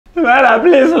Brother,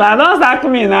 please, la, don't sack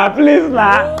me now, please,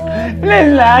 la.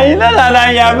 Please, la, you know that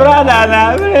I'm your brother,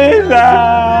 la, please, la.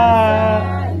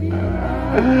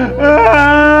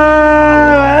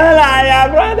 I'm your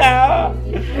brother.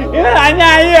 You know that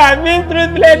you have been through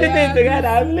plenty things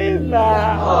together, please, la.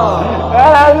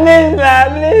 Please, la,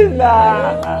 please, la.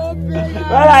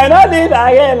 Well, I don't do it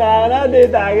again, la, I don't do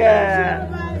it again.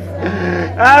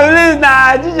 Please,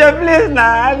 la, Chicho, please, la,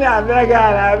 I'm your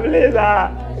brother, please, la.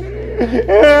 Okay,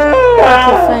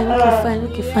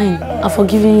 fine. I'm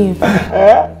forgiving you.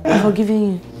 I'm forgiving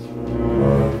you.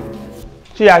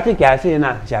 See, I think I see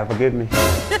now. She forgive me.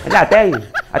 I tell you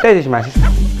she's my sister.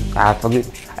 I forgive.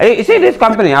 You see this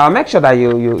company, I'll make sure that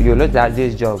you look at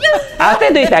this job. I'll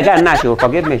still do it again now. She will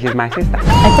forgive me. She's my sister.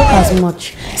 I thought as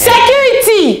much.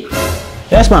 Security!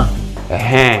 Yes, ma'am.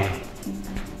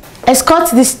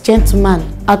 Escort this gentleman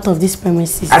out of this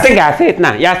premises. I think I see it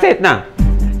now. Yeah, I see it now.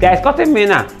 They're escorting me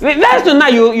now. Very soon now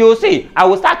you see. I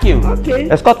will sack you. Okay.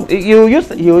 Escort. You use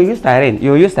styrene.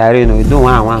 You use styrene. You do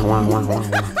one.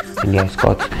 And you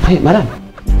escort. Hey, madam.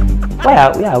 Why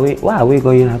are we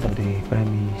going out of the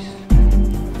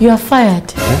premise? You are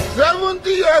fired. 70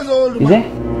 years old. Is it?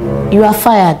 You are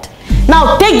fired.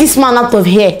 Now take this man out of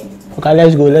here. Okay,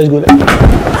 let's go.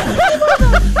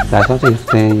 There's something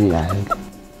strange.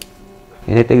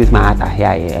 You need to take this man out of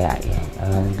here.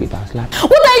 What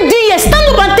are you doing here? Stand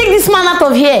up and take this man out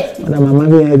of here. Madam, I'm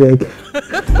having a headache.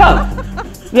 Come.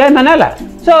 Yeah, Emanuella.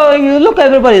 So you look at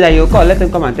everybody that you call, let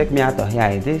them come and take me out of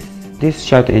here. This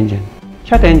short engine.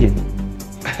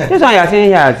 This one you're seeing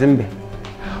here at Zimbe.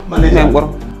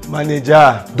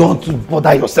 Manager, don't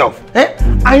bother yourself.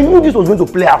 I knew this was going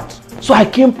to play out, so I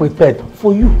came prepared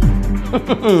for you.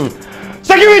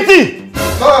 Security!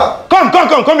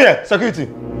 Come here, security.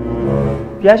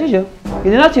 Yeah, Chicho. You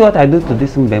did not see what I do to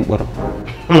this Mbemboro.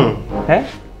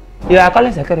 You are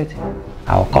calling security.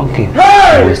 I will conk you.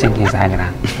 I will sink inside the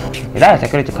ground. If that is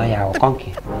security call you, I will conk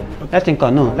you. Let him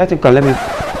come, no. Let him come, let me.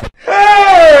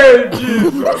 Hey,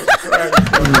 Jesus!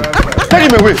 Take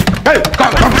him away! Hey,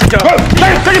 come!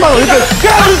 Take him out of this place!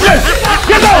 Get out of this place!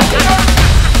 Get out!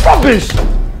 Rubbish!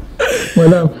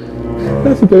 Madam,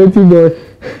 that security boy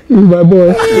is my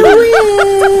boy.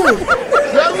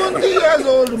 70 years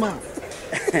old, man.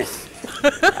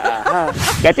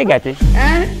 Get it.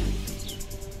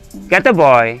 Get it,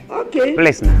 boy. Okay.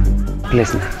 Please now.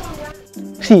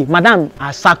 See, madam,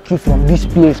 I sacked you from this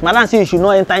place. Madam said you should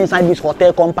not enter inside this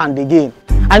hotel compound again.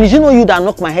 And did you know you that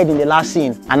knocked my head in the last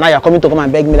scene? And now you're coming to come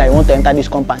and beg me that you want to enter this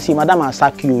compound. See, madam, I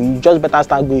sack you. You just better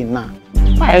start going now.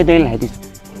 Why are you doing like this?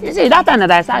 You see, that time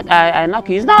that I knock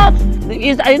you, it's not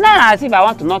as if I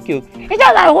want to knock you. It's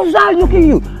just that I was looking at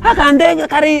you. How can they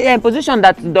carry a position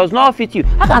that does not fit you?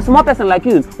 How can a small person like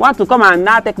you want to come and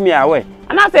now take me away?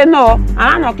 And I say no, and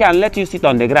I knock you and let you sit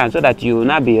on the ground so that you will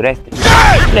not be resting.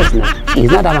 Please now,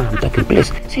 it's not that one I'm talking,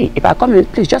 please. See, if I come in,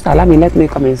 please just allow me, let me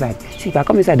come inside. See, if I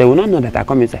come inside, they will not know that I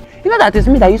come inside. You know that it's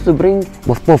me that used to bring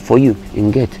puff for you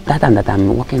in gate. That time that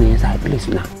I'm walking inside, please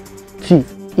now. See,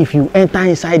 if you enter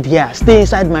inside here, stay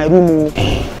inside my room.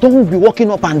 Don't be walking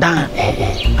up and down.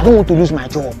 I don't want to lose my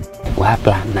job. We have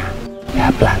plan now.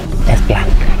 Let's plan.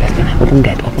 Open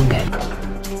gate.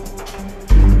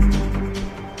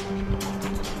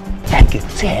 Thank you.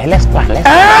 See, let's plan.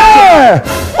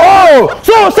 Oh,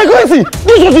 so security,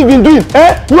 this is what you've been doing.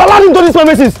 You allowed him to these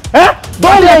premises.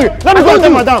 Don't worry. Let me go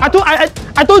tell madam.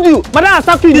 I told you, madam, I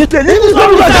sacked you this place. Let me go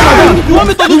tell madam. You want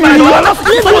me to lose my job?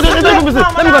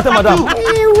 Let me go tell madam.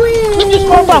 Leave this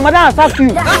compound, madam, I sacked you.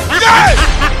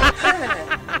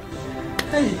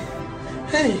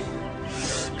 Hey.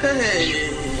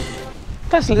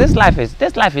 This life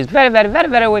is very, very, very,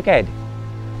 very wicked.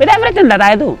 With everything that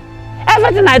I do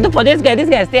for this guy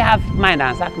still have mind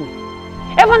and sack me.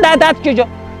 Even that Chicho,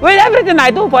 with everything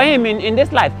I do for him in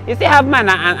this life, he still have mind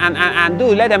and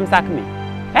do let them sack me.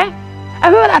 I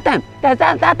remember that time. That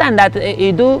time that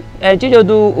Chicho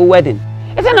do wedding.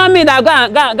 Is it not me that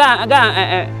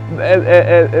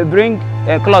go bring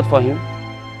a cloth for him?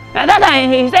 And that time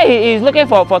he said he's looking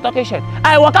for turkey shirt.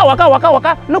 I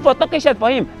waka, look for turkey shirt for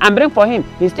him and bring for him.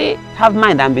 He still have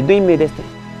mind and be doing me this thing.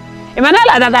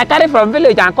 Emanuella that I carry from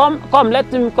village and come let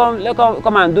him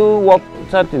come and do work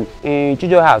something in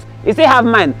Chijo's house. He still have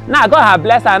mind. Now God have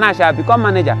blessed her, now she have become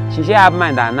manager. She still have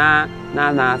mind and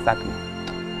now sack me.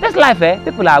 This life,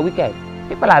 people are wicked.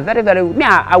 People are very, very me.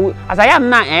 As I am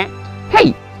now,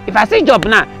 hey, if I see job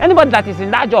now, anybody that is in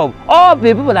that job, all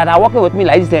the people that are working with me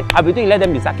like this, I'll be doing let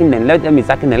them be sacking them, let them be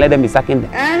sacking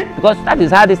them. Because that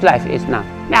is how this life is now.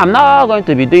 I'm not going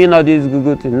to be doing all these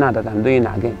good things now that I'm doing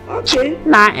again. Okay.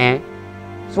 Nah,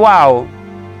 Wow.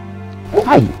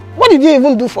 Hi. What did you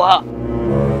even do for her?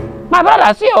 My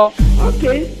brother, see you.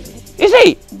 Okay. You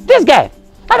see, this girl,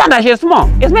 that she's small.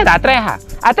 It's me that try her.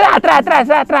 I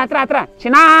try. She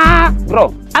now grow.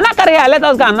 And I carry her, let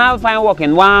us go now find work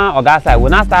in one Oga side. We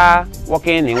now start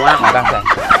working in one Oga side.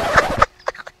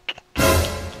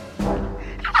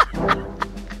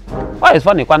 What is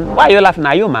funny, Kwan? Why are you laughing?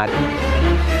 Are you mad?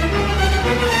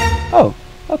 Oh,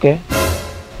 okay.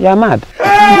 You're mad.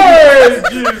 Hey,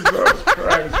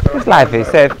 Jesus Christ.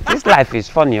 This life is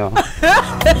funny. Oh.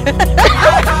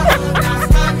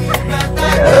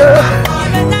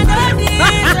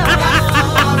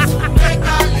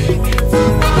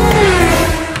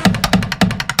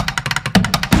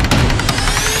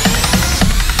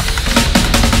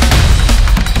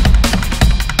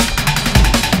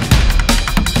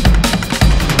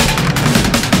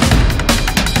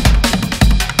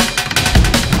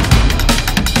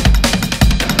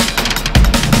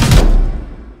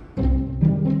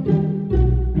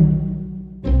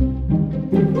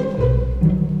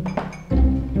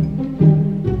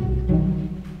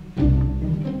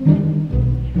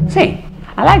 See,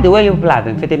 I like the way you people have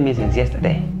been feeding me since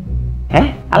yesterday.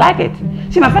 Eh? I like it.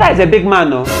 See, my father is a big man,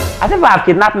 no? As if you have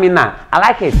kidnapped me now. I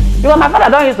like it. Because my father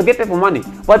don't used to give people money.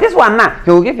 But this one now,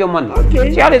 he will give you money.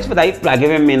 Okay. See, all this food that you people are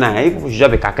giving me now, you people should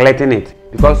just be calculating it.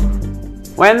 Because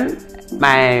when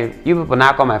you people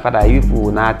now call my father, you people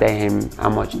will now tell him how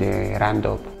much they round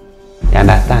up. You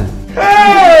understand?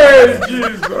 Hey,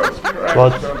 Jesus Christ.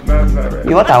 But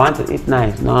what I want to eat now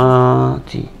is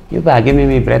naughty. You people are giving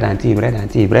me bread and tea.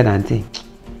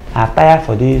 I'm tired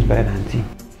for this bread and tea.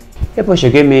 People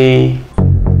should give me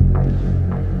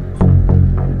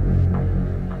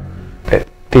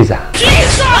pizza.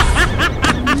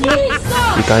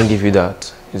 We can't give you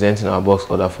that. Is there anything in our box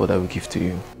order for that we give to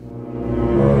you?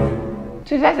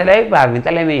 Since yesterday, people have been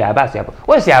telling me your boss.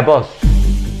 What's your boss?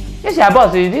 This your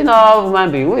boss. Is this not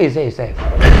human being? Who is he himself?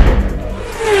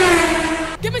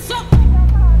 Give me some.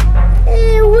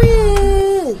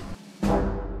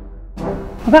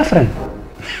 My friend.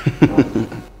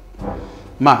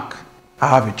 Mark, I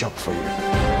have a job for you.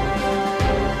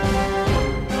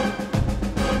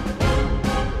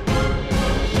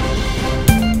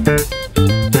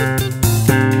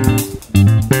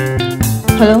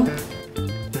 Hello.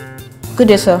 Good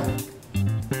day, sir.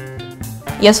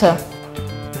 Yes, sir.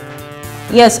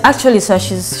 Yes, actually, sir,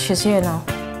 she's here now.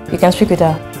 You can speak with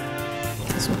her.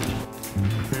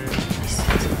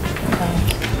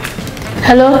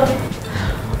 Hello.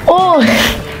 Oh,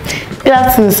 good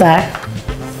afternoon, sir.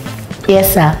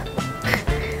 Yes, sir.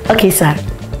 Okay, sir.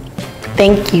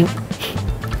 Thank you.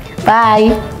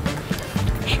 Bye.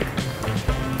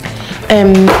 I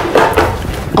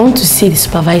want to see the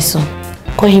supervisor.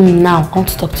 Call him now. I want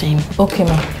to talk to him. Okay,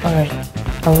 ma'am. All right.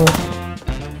 I will.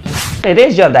 Hey,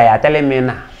 this job that you are telling me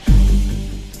now,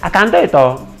 I can do it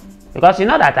all. Because you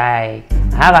know that I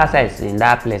have access in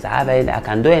that place. I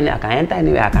can do anything. I can enter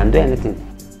anywhere. I can do anything.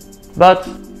 But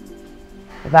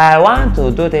if I want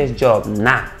to do this job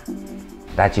now,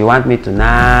 that you want me to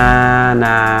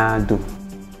do,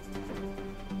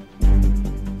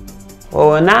 we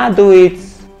will now do it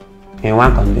in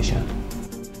one condition.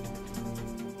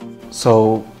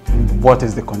 So, what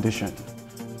is the condition?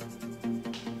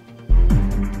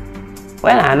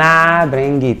 When I now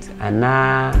bring it and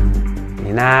now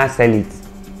sell it,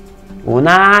 we will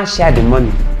now share the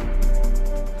money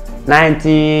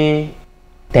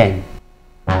 90-10.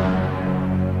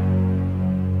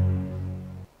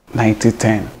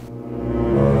 90-10.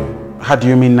 How do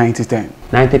you mean 90-10?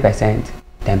 90%,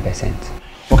 10%.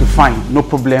 Okay, fine, no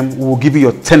problem. We will give you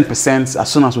your 10%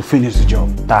 as soon as we finish the job.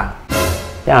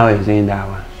 Yeah, I was doing that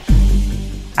one.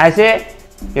 I say,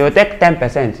 you will take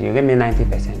 10%, you give me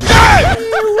 90%.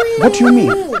 What do you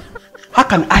mean? How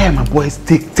can I and my boys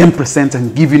take 10%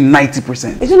 and give you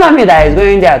 90%? It's not me that is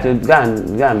going there to go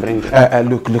and bring it.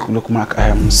 Look, Mark.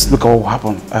 Look at what will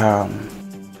happen.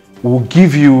 We'll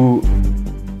give you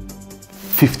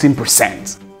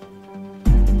 15%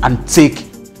 and take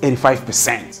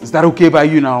 85%. Is that okay by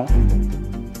you now?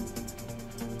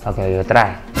 Okay, you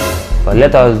try. But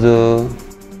let us do.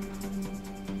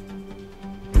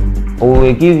 We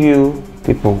will give you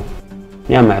people.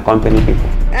 Me and my company people.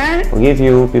 We'll give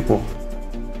you people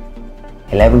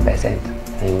 11%,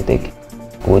 and we'll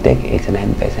take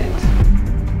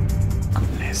 89%.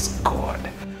 Goodness God.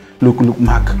 Look,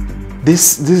 Mark.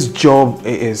 This job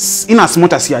is, in as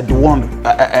much as you are the one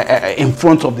in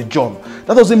front of the job,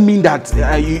 that doesn't mean that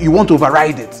you want to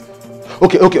override it.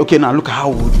 Okay, now look at how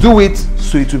we'll do it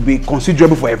so it will be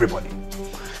considerable for everybody.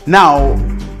 Now,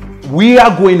 we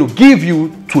are going to give you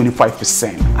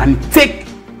 25% and take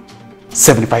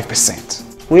 75%.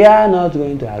 We are not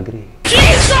going to agree.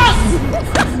 Jesus!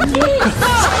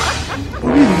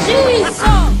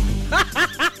 Jesus!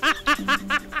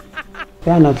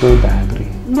 We are not going to agree.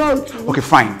 No. Okay,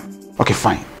 fine. Okay,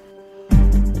 fine.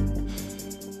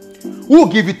 We'll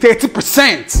give you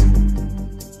 30%.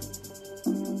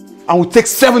 And we'll take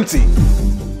 70.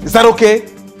 Is that okay?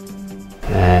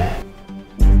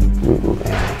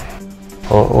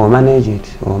 We'll manage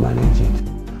it. We'll manage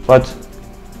it. But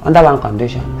under one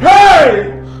condition.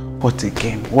 Hey! What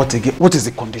again? What again? What is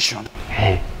the condition?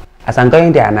 Hey, as I'm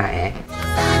going there now,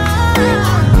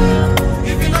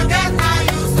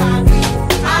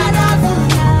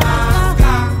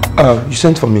 You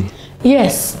sent for me?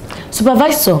 Yes.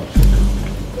 Supervisor,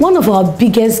 one of our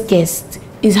biggest guests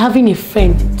is having a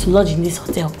friend to lodge in this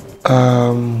hotel.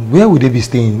 Where would they be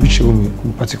staying? Which room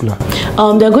in particular?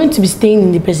 They're going to be staying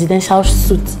in the presidential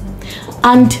suite.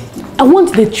 And I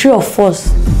want the three of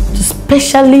us to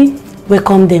specially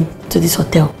welcome them to this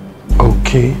hotel.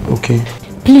 Okay, okay.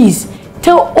 Please,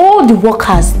 tell all the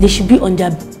workers they should be on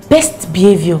their best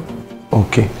behavior.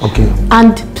 Okay, okay.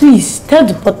 And please, tell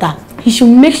the porter he should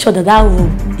make sure that that room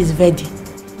is ready.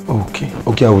 Okay,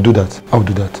 okay, I will do that. I will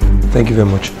do that. Thank you very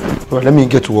much. All right, let me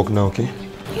get to work now, okay?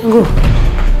 You go.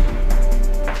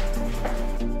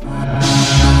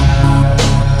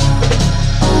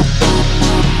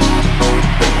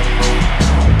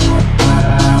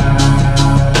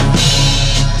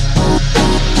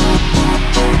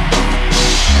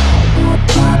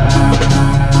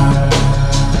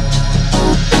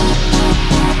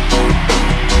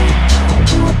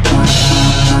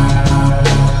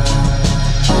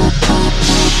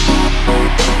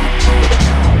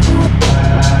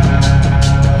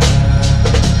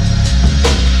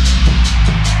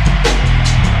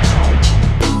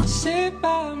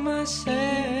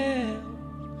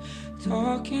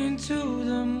 Talking to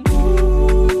the moon.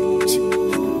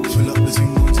 Pull up the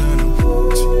single turn up.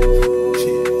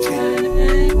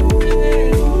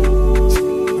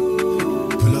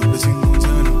 Pull up the single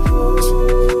turn up.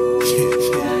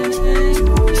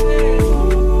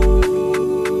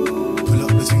 Pull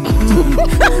up the single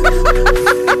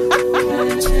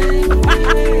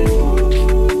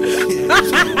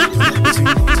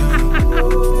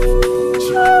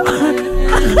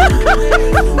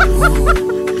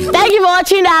Thank you for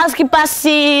watching the Housekeeper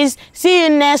Series. See you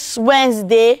next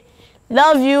Wednesday.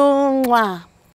 Love you. Mwah.